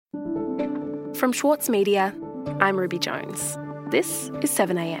From Schwartz Media, I'm Ruby Jones. This is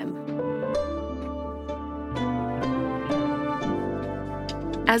 7am.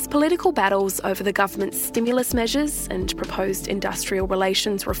 As political battles over the government's stimulus measures and proposed industrial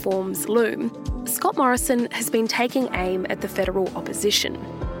relations reforms loom, Scott Morrison has been taking aim at the federal opposition.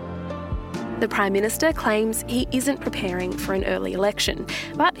 The Prime Minister claims he isn't preparing for an early election,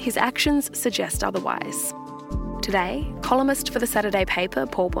 but his actions suggest otherwise. Today, columnist for the Saturday paper,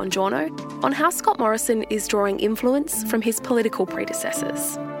 Paul Bongiorno, on how Scott Morrison is drawing influence from his political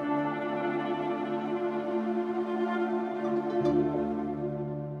predecessors.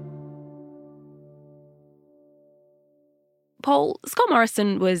 Paul, Scott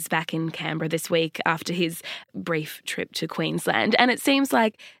Morrison was back in Canberra this week after his brief trip to Queensland, and it seems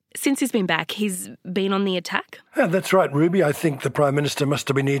like since he's been back, he's been on the attack. Yeah, that's right, Ruby. I think the Prime Minister must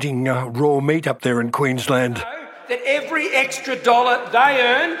have been eating raw meat up there in Queensland. That every extra dollar they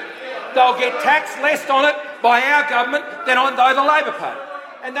earn, they'll get taxed less on it by our government than on the Labor Party.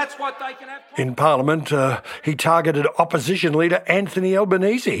 And that's what they can have. In Parliament, he targeted opposition leader Anthony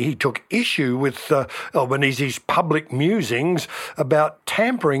Albanese. He took issue with Albanese's public musings about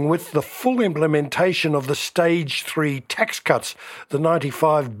tampering with the full implementation of the Stage 3 tax cuts, the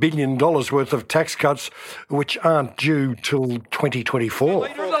 $95 billion worth of tax cuts, which aren't due till 2024. The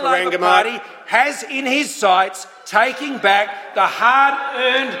leader of the Labor Party has in his sights taking back the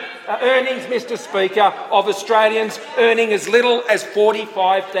hard-earned earnings, Mr Speaker, of Australians earning as little as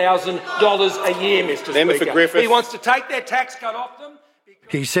 $45,000 a year, Mr Speaker. He wants to take their tax cut off them.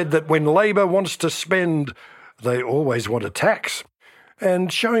 He said that when Labor wants to spend, they always want a tax. And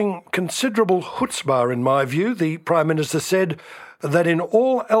showing considerable chutzpah, in my view, the Prime Minister said that in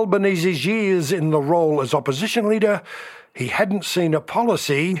all Albanese's years in the role as opposition leader, he hadn't seen a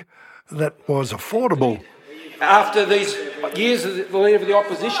policy that was affordable. After these years that the Leader of the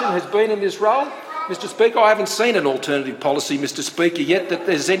Opposition has been in this role, Mr Speaker, I haven't seen an alternative policy, Mr Speaker, yet that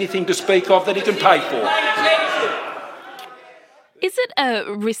there's anything to speak of that he can pay for. Is it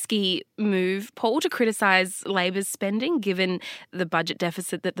a risky move, Paul, to criticise Labor's spending, given the budget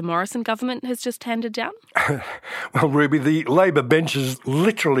deficit that the Morrison government has just handed down? Well, Ruby, the Labor benches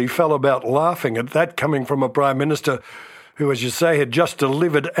literally fell about laughing at that coming from a Prime Minister who, as you say, had just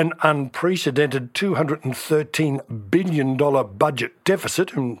delivered an unprecedented $213 billion budget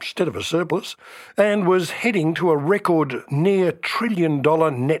deficit instead of a surplus, and was heading to a record near $1 trillion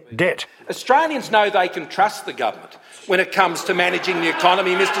net debt. Australians know they can trust the government when it comes to managing the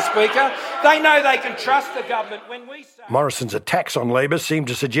economy, Mr Speaker. They know they can trust the government when we say... Morrison's attacks on Labor seem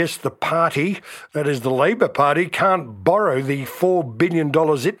to suggest the party, that is the Labor Party, can't borrow the $4 billion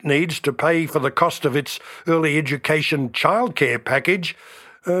it needs to pay for the cost of its early education childcare package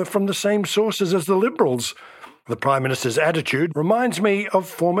from the same sources as the Liberals. The Prime Minister's attitude reminds me of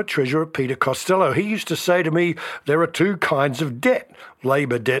former Treasurer Peter Costello. He used to say to me, there are two kinds of debt,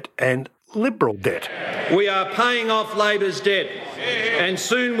 Labor debt and Liberal debt. We are paying off Labor's debt, and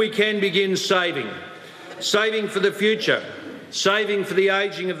soon we can begin saving. Saving for the future, saving for the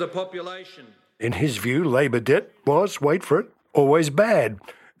ageing of the population. In his view, Labor debt was, wait for it, always bad,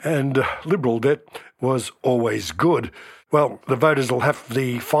 and Liberal debt was always good. Well, the voters will have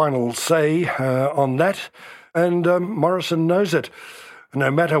the final say on that, and Morrison knows it.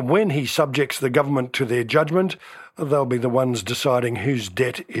 No matter when he subjects the government to their judgment, they'll be the ones deciding whose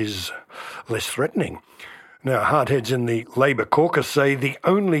debt is less threatening. Now, hardheads in the Labor caucus say the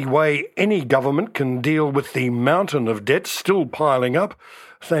only way any government can deal with the mountain of debt still piling up,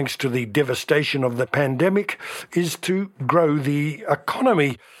 thanks to the devastation of the pandemic, is to grow the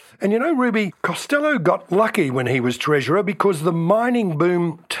economy. And you know, Ruby, Costello got lucky when he was Treasurer because the mining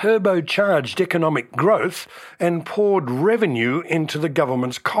boom turbocharged economic growth and poured revenue into the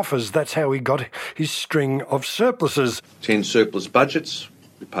government's coffers. That's how he got his string of surpluses. 10 surplus budgets,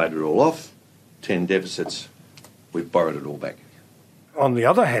 we paid it all off. 10 deficits, we borrowed it all back. On the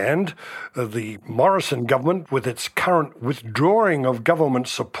other hand, the Morrison government, with its current withdrawing of government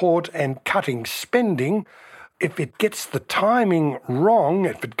support and cutting spending, if it gets the timing wrong,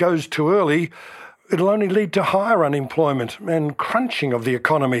 if it goes too early, it'll only lead to higher unemployment and crunching of the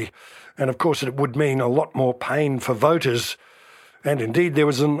economy. And of course, it would mean a lot more pain for voters. And indeed, there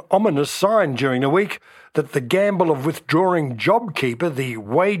was an ominous sign during the week that the gamble of withdrawing JobKeeper, the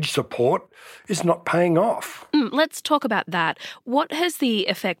wage support, is not paying off. Let's talk about that. What has the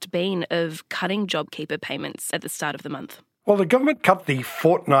effect been of cutting JobKeeper payments at the start of the month? Well, the government cut the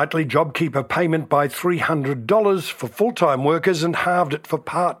fortnightly JobKeeper payment by $300 for full-time workers and halved it for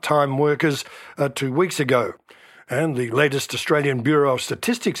part-time workers 2 weeks ago. And the latest Australian Bureau of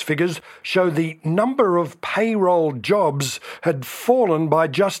Statistics figures show the number of payroll jobs had fallen by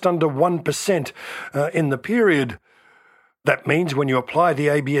just under 1% in the period. That means when you apply the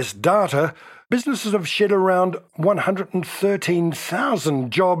ABS data, businesses have shed around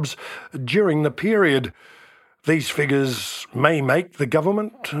 113,000 jobs during the period. These figures may make the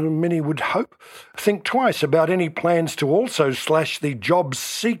government, many would hope, think twice about any plans to also slash the job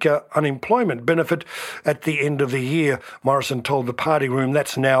seeker unemployment benefit at the end of the year. Morrison told the party room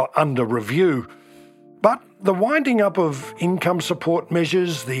that's now under review. But the winding up of income support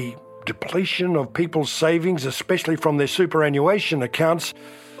measures, the depletion of people's savings, especially from their superannuation accounts,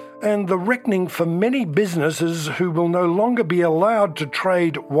 and the reckoning for many businesses who will no longer be allowed to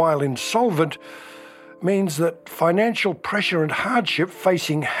trade while insolvent means that financial pressure and hardship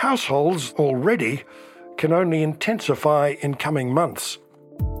facing households already can only intensify in coming months.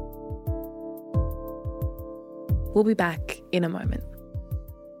 We'll be back in a moment.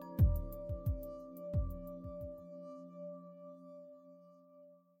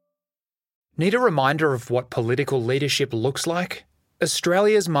 Need a reminder of what political leadership looks like?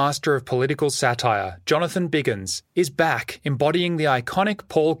 Australia's master of political satire, Jonathan Biggins, is back embodying the iconic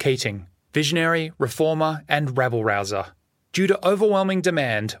Paul Keating. Visionary, reformer and rabble-rouser. Due to overwhelming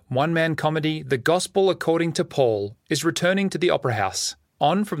demand, one-man comedy The Gospel According to Paul is returning to the Opera House,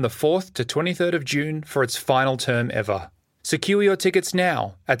 on from the 4th to 23rd of June for its final term ever. Secure your tickets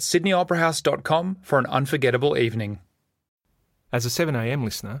now at sydneyoperahouse.com for an unforgettable evening. As a 7am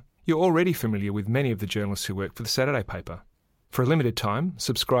listener, you're already familiar with many of the journalists who work for the Saturday paper. For a limited time,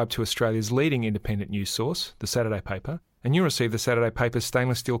 subscribe to Australia's leading independent news source, the Saturday paper, and you'll receive the Saturday paper's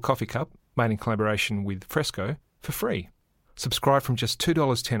stainless steel coffee cup, made in collaboration with Fresco, for free. Subscribe from just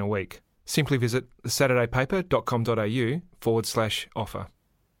 $2.10 a week. Simply visit thesaturdaypaper.com.au/offer.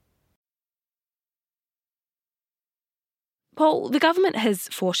 Paul, the government has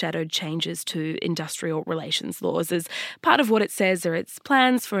foreshadowed changes to industrial relations laws as part of what it says are its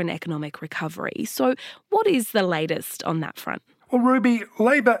plans for an economic recovery. So what is the latest on that front? Well, Ruby,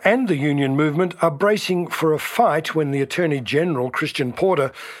 Labor and the union movement are bracing for a fight when the Attorney-General, Christian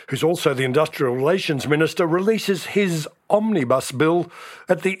Porter, who's also the Industrial Relations Minister, releases his omnibus bill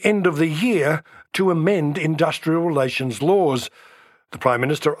at the end of the year to amend industrial relations laws. The Prime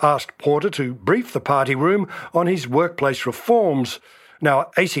Minister asked Porter to brief the party room on his workplace reforms.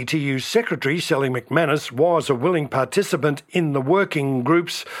 Now, ACTU's Secretary, Sally McManus, was a willing participant in the working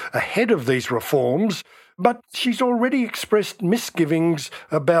groups ahead of these reforms, but she's already expressed misgivings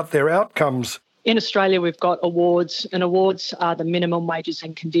about their outcomes. In Australia, we've got awards, and awards are the minimum wages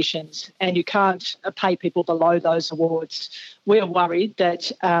and conditions, and you can't pay people below those awards. We're worried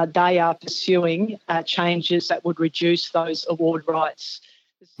that they are pursuing changes that would reduce those award rights.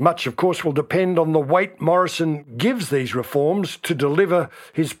 Much, of course, will depend on the weight Morrison gives these reforms to deliver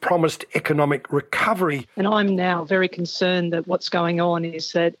his promised economic recovery. And I'm now very concerned that what's going on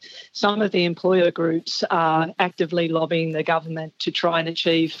is that some of the employer groups are actively lobbying the government to try and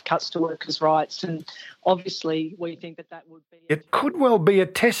achieve cuts to workers' rights. And obviously, we think that that would be... It could well be a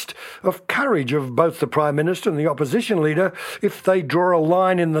test of courage of both the Prime Minister and the opposition leader if they draw a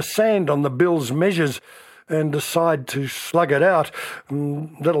line in the sand on the bill's measures and decide to slug it out.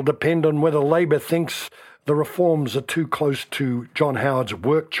 That'll depend on whether Labor thinks the reforms are too close to John Howard's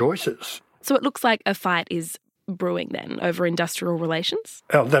work choices. So it looks like a fight is brewing then over industrial relations?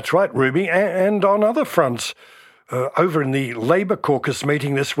 Oh, that's right, Ruby, and on other fronts. Over in the Labor caucus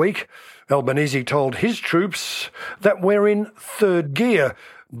meeting this week, Albanese told his troops that we're in third gear.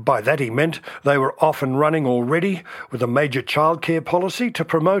 By that he meant they were off and running already with a major childcare policy to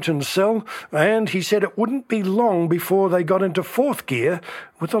promote and sell, and he said it wouldn't be long before they got into fourth gear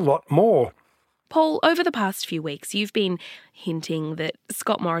with a lot more. Paul, over the past few weeks, you've been hinting that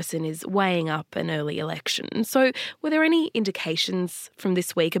Scott Morrison is weighing up an early election. So were there any indications from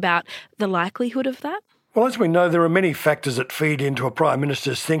this week about the likelihood of that? Well, as we know, there are many factors that feed into a Prime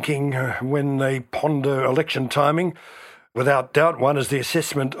Minister's thinking when they ponder election timing. Without doubt, one is the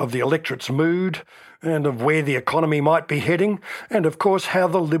assessment of the electorate's mood and of where the economy might be heading, and of course how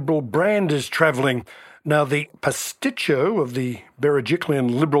the Liberal brand is travelling. Now, the pasticcio of the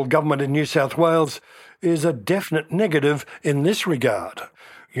Berejiklian Liberal government in New South Wales is a definite negative in this regard.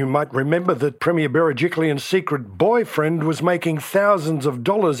 You might remember that Premier Berejiklian's secret boyfriend was making thousands of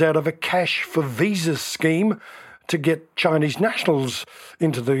dollars out of a cash for visas scheme to get Chinese nationals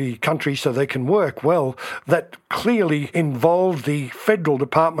into the country so they can work. Well, that clearly involved the Federal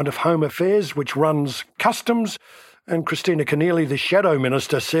Department of Home Affairs, which runs customs, And Christina Keneally, the Shadow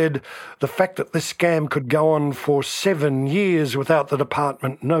Minister, said the fact that this scam could go on for 7 years without the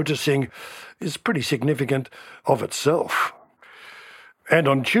department noticing is pretty significant of itself. And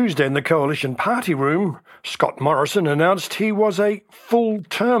on Tuesday in the Coalition Party room, Scott Morrison announced he was a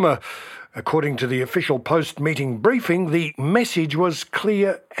full-termer. According to the official post-meeting briefing, the message was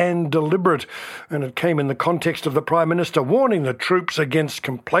clear and deliberate, and it came in the context of the Prime Minister warning the troops against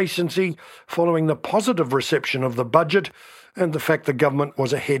complacency following the positive reception of the budget and the fact the government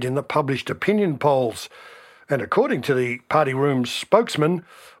was ahead in the published opinion polls. And according to the party room's spokesman,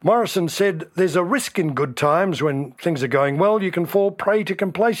 Morrison said there's a risk in good times when things are going well, you can fall prey to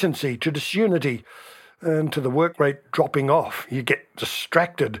complacency, to disunity, and to the work rate dropping off. You get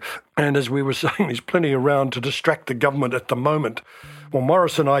distracted. And as we were saying, there's plenty around to distract the government at the moment. Well,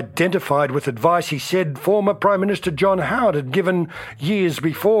 Morrison identified with advice he said former Prime Minister John Howard had given years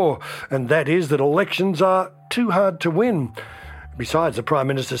before, and that is that elections are too hard to win. Besides, the Prime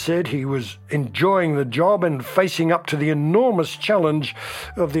Minister said he was enjoying the job and facing up to the enormous challenge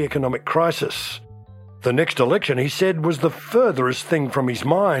of the economic crisis. The next election, he said, was the furthest thing from his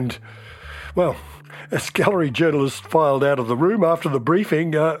mind. Well, as gallery journalists filed out of the room after the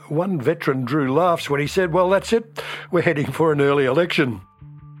briefing, one veteran drew laughs when he said, well, that's it, we're heading for an early election.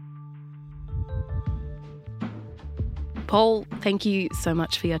 Paul, thank you so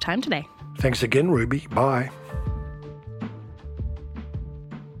much for your time today. Thanks again, Ruby. Bye.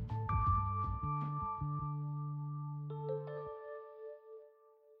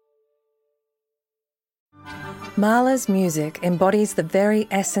 Mahler's music embodies the very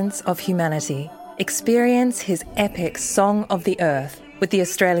essence of humanity. Experience his epic Song of the Earth with the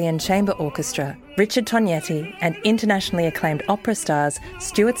Australian Chamber Orchestra, Richard Tognetti, and internationally acclaimed opera stars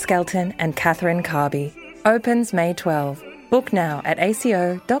Stuart Skelton and Catherine Carby. Opens May 12. Book now at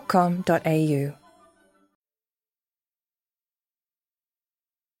aco.com.au.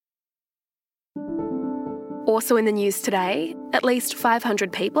 Also in the news today, at least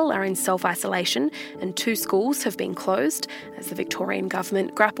 500 people are in self-isolation and 2 schools have been closed as the Victorian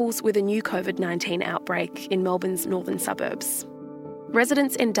government grapples with a new COVID-19 outbreak in Melbourne's northern suburbs.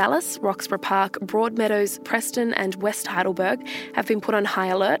 Residents in Dallas, Roxburgh Park, Broadmeadows, Preston and West Heidelberg have been put on high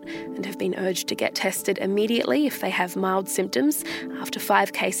alert and have been urged to get tested immediately if they have mild symptoms after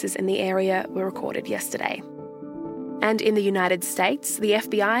 5 cases in the area were recorded yesterday. And in the United States, the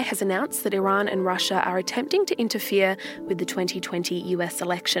FBI has announced that Iran and Russia are attempting to interfere with the 2020 US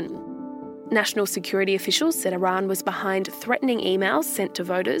election. National security officials said Iran was behind threatening emails sent to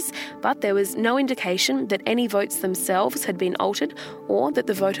voters, but there was no indication that any votes themselves had been altered or that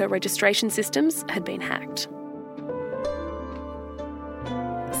the voter registration systems had been hacked.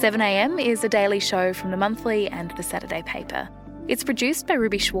 7am is a daily show from The Monthly and The Saturday Paper. It's produced by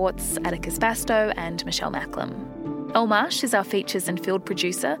Ruby Schwartz, Atticus Bastow and Michelle Macklem. Elle Marsh is our features and field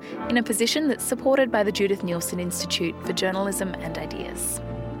producer in a position that's supported by the Judith Neilson Institute for Journalism and Ideas.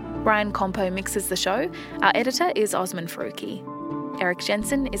 Brian Compo mixes the show. Our editor is Osman Faruqi. Eric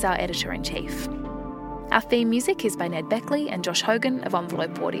Jensen is our editor-in-chief. Our theme music is by Ned Beckley and Josh Hogan of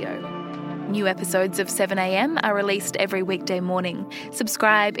Envelope Audio. New episodes of 7am are released every weekday morning.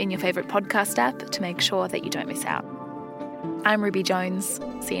 Subscribe in your favourite podcast app to make sure that you don't miss out. I'm Ruby Jones.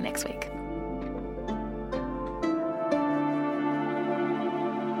 See you next week.